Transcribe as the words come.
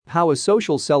How a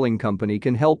social selling company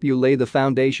can help you lay the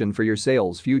foundation for your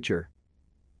sales future.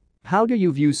 How do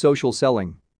you view social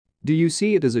selling? Do you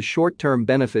see it as a short-term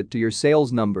benefit to your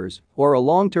sales numbers or a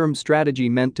long-term strategy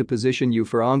meant to position you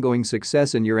for ongoing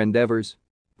success in your endeavors?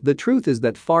 The truth is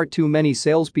that far too many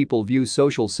salespeople view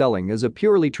social selling as a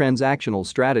purely transactional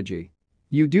strategy.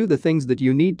 You do the things that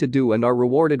you need to do and are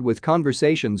rewarded with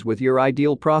conversations with your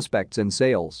ideal prospects and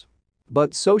sales.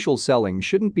 But social selling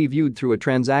shouldn't be viewed through a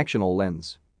transactional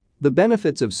lens. The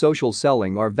benefits of social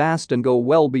selling are vast and go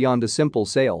well beyond a simple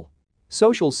sale.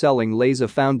 Social selling lays a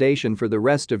foundation for the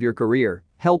rest of your career,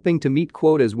 helping to meet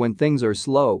quotas when things are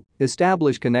slow,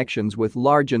 establish connections with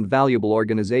large and valuable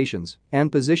organizations,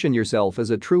 and position yourself as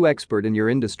a true expert in your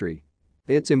industry.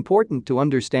 It's important to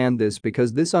understand this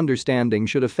because this understanding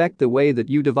should affect the way that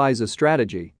you devise a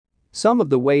strategy. Some of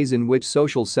the ways in which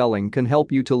social selling can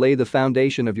help you to lay the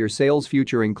foundation of your sales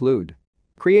future include: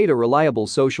 create a reliable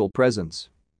social presence.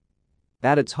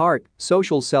 At its heart,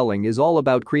 social selling is all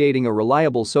about creating a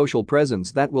reliable social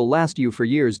presence that will last you for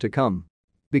years to come.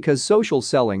 Because social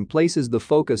selling places the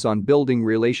focus on building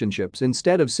relationships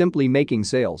instead of simply making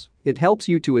sales, it helps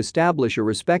you to establish a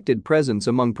respected presence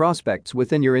among prospects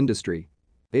within your industry.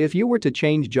 If you were to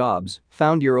change jobs,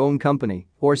 found your own company,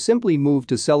 or simply move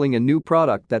to selling a new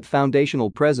product, that foundational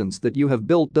presence that you have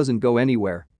built doesn't go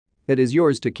anywhere. It is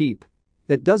yours to keep.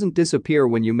 It doesn't disappear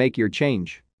when you make your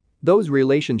change. Those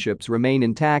relationships remain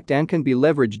intact and can be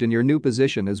leveraged in your new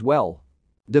position as well.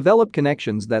 Develop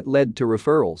connections that led to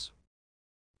referrals.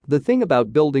 The thing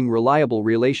about building reliable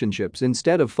relationships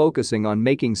instead of focusing on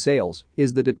making sales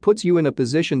is that it puts you in a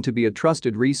position to be a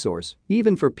trusted resource,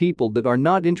 even for people that are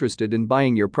not interested in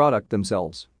buying your product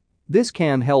themselves. This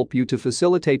can help you to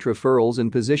facilitate referrals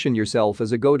and position yourself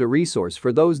as a go-to resource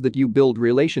for those that you build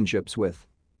relationships with.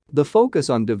 The focus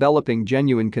on developing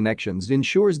genuine connections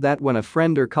ensures that when a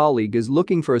friend or colleague is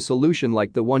looking for a solution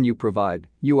like the one you provide,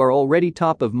 you are already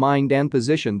top of mind and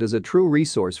positioned as a true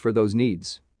resource for those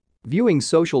needs. Viewing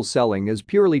social selling as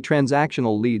purely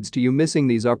transactional leads to you missing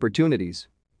these opportunities.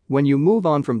 When you move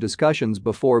on from discussions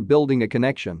before building a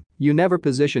connection, you never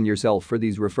position yourself for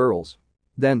these referrals.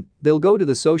 Then, they'll go to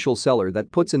the social seller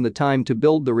that puts in the time to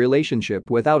build the relationship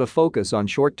without a focus on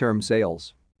short-term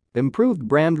sales. Improved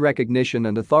brand recognition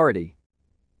and authority.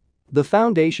 The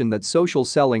foundation that social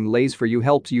selling lays for you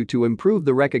helps you to improve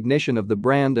the recognition of the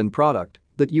brand and product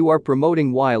that you are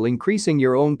promoting while increasing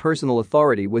your own personal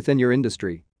authority within your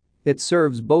industry. It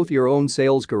serves both your own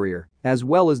sales career as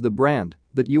well as the brand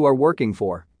that you are working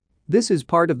for. This is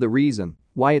part of the reason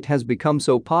why it has become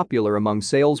so popular among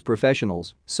sales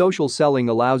professionals. Social selling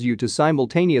allows you to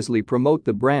simultaneously promote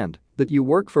the brand that you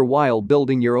work for while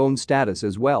building your own status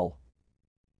as well.